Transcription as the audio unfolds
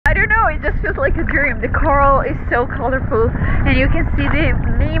feels like a dream. The coral is so colorful and you can see the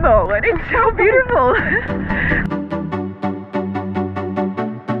Nemo and it's so beautiful.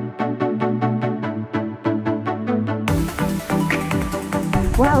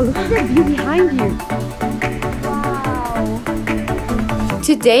 Wow, look at that view behind you. Wow.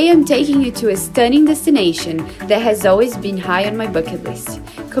 Today I'm taking you to a stunning destination that has always been high on my bucket list,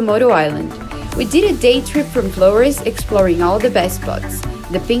 Komodo Island. We did a day trip from Flores exploring all the best spots,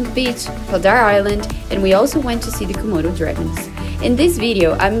 the Pink Beach, Padar Island, and we also went to see the Komodo dragons. In this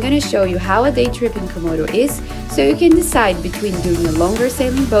video, I'm gonna show you how a day trip in Komodo is, so you can decide between doing a longer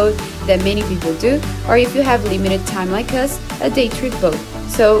sailing boat that many people do, or if you have limited time like us, a day trip boat.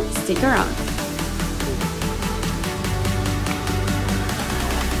 So stick around.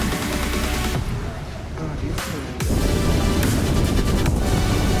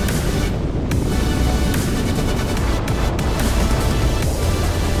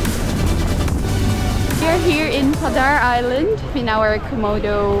 We are here in Padar Island in our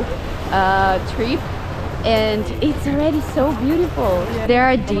Komodo trip, and it's already so beautiful. There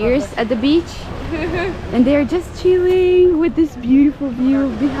are deers at the beach and they're just chilling with this beautiful view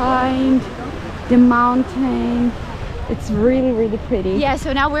behind the mountain. It's really pretty. Yeah,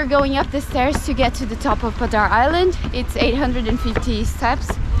 so now we're going up the stairs to get to the top of Padar Island. It's 850 steps.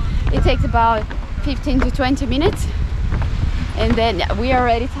 It takes about 15 to 20 minutes. And then we are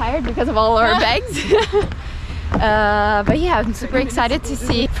already tired because of all our bags. But yeah, I'm super excited to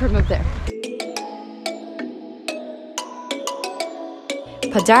see it from up there.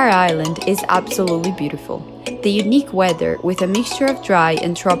 Padar Island is absolutely beautiful. The unique weather with a mixture of dry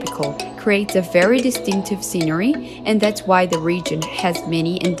and tropical creates a very distinctive scenery, and that's why the region has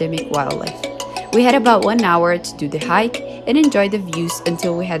many endemic wildlife. We had about 1 hour to do the hike and enjoy the views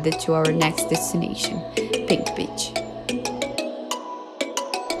until we headed to our next destination, Pink Beach.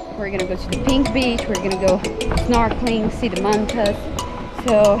 We're gonna go to the Pink Beach, we're gonna go snorkeling, see the mantas.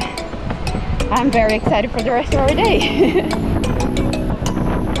 So I'm very excited for the rest of our day.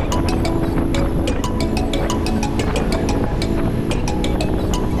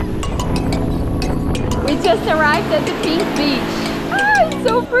 We just arrived at the Pink Beach. Ah, it's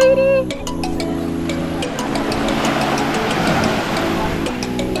so pretty!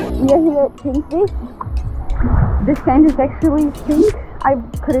 We are here at Pink Beach. The sand is actually pink. I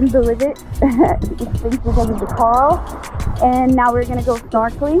couldn't believe it. It's pink because of the coral. And now we're gonna go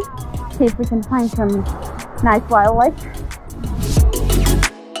snorkeling, see if we can find some nice wildlife.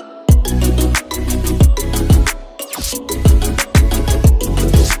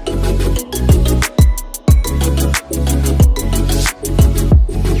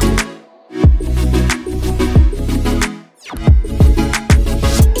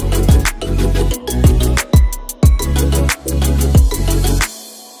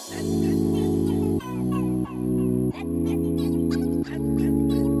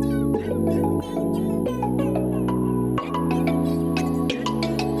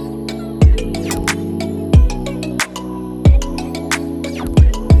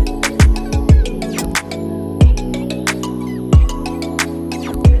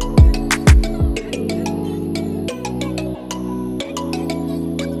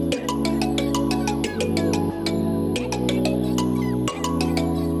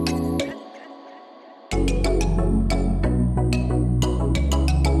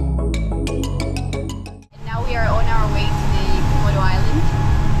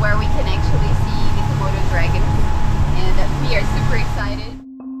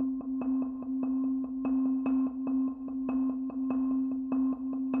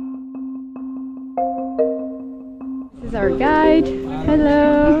 This is our guide.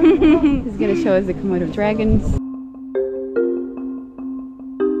 Hello. He's gonna show us the Komodo dragons.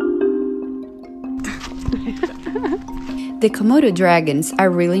 The Komodo dragons are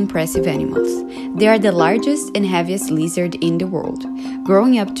really impressive animals. They are the largest and heaviest lizard in the world,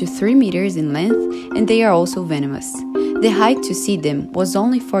 growing up to 3 meters in length, and they are also venomous. The hike to see them was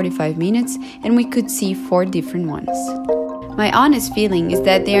only 45 minutes, and we could see 4 different ones. My honest feeling is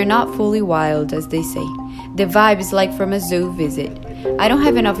that they are not fully wild, as they say. The vibe is like from a zoo visit. I don't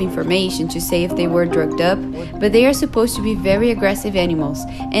have enough information to say if they were drugged up, but they are supposed to be very aggressive animals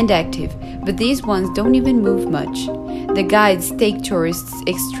and active, but these ones don't even move much. The guides take tourists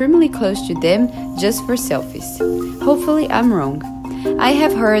extremely close to them just for selfies. Hopefully I'm wrong. I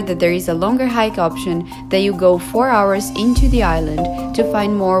have heard that there is a longer hike option that you go 4 hours into the island to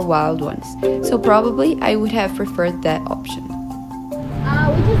find more wild ones, so probably I would have preferred that option.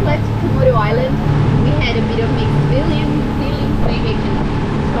 We just left Komodo Island. We had a bit of mixed feelings. Maybe I can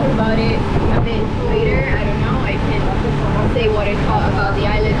talk about it a bit later. I don't know. I can say what I thought about the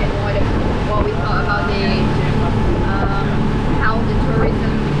island and what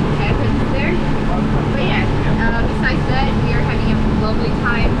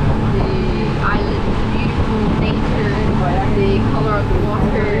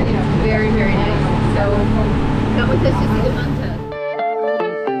water is very, very nice. So come with us to see the Manta.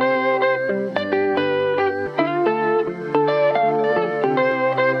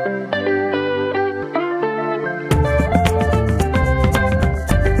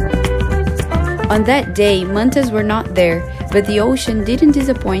 On that day, mantas were not there, but the ocean didn't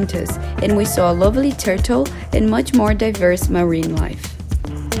disappoint us, and we saw a lovely turtle and much more diverse marine life.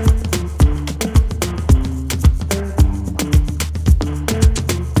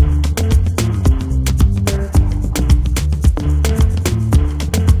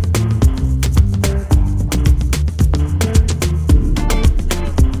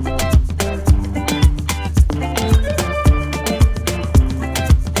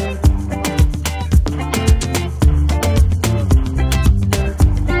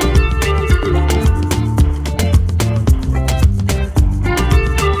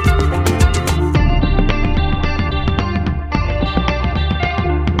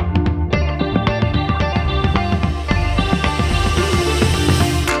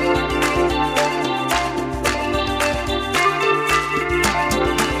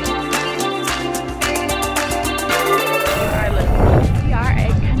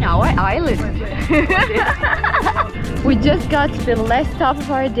 Island. We just got to the last stop of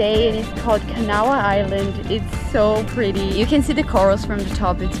our day and it's called Kanawa Island. It's so pretty. You can see the corals from the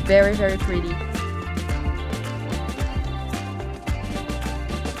top. It's very, very pretty.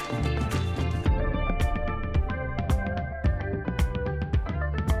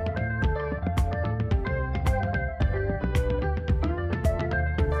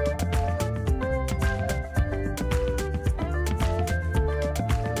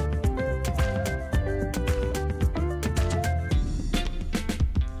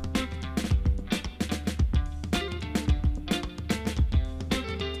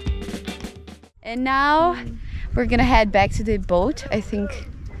 And now we're gonna head back to the boat, I think,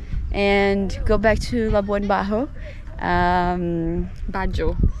 and go back to Labuan Bajo.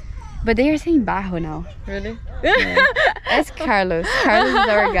 Bajo. But they are saying Bajo now. Really? Yeah. Ask Carlos. Carlos is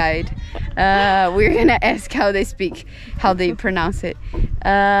our guide. We're gonna ask how they speak, how they pronounce it.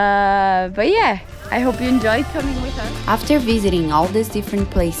 But yeah, I hope you enjoyed coming with us. After visiting all these different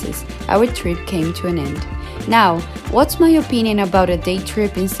places, our trip came to an end. Now, what's my opinion about a day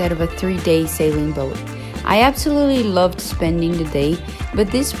trip instead of a 3-day sailing boat? I absolutely loved spending the day,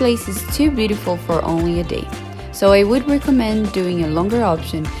 but this place is too beautiful for only a day. So I would recommend doing a longer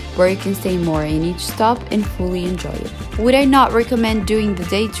option where you can stay more in each stop and fully enjoy it. Would I not recommend doing the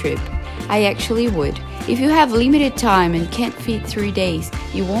day trip? I actually would. If you have limited time and can't fit 3 days,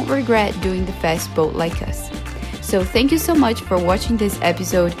 you won't regret doing the fast boat like us. So thank you so much for watching this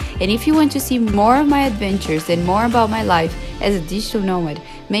episode, and if you want to see more of my adventures and more about my life as a digital nomad,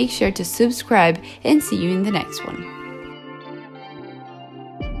 make sure to subscribe and see you in the next one.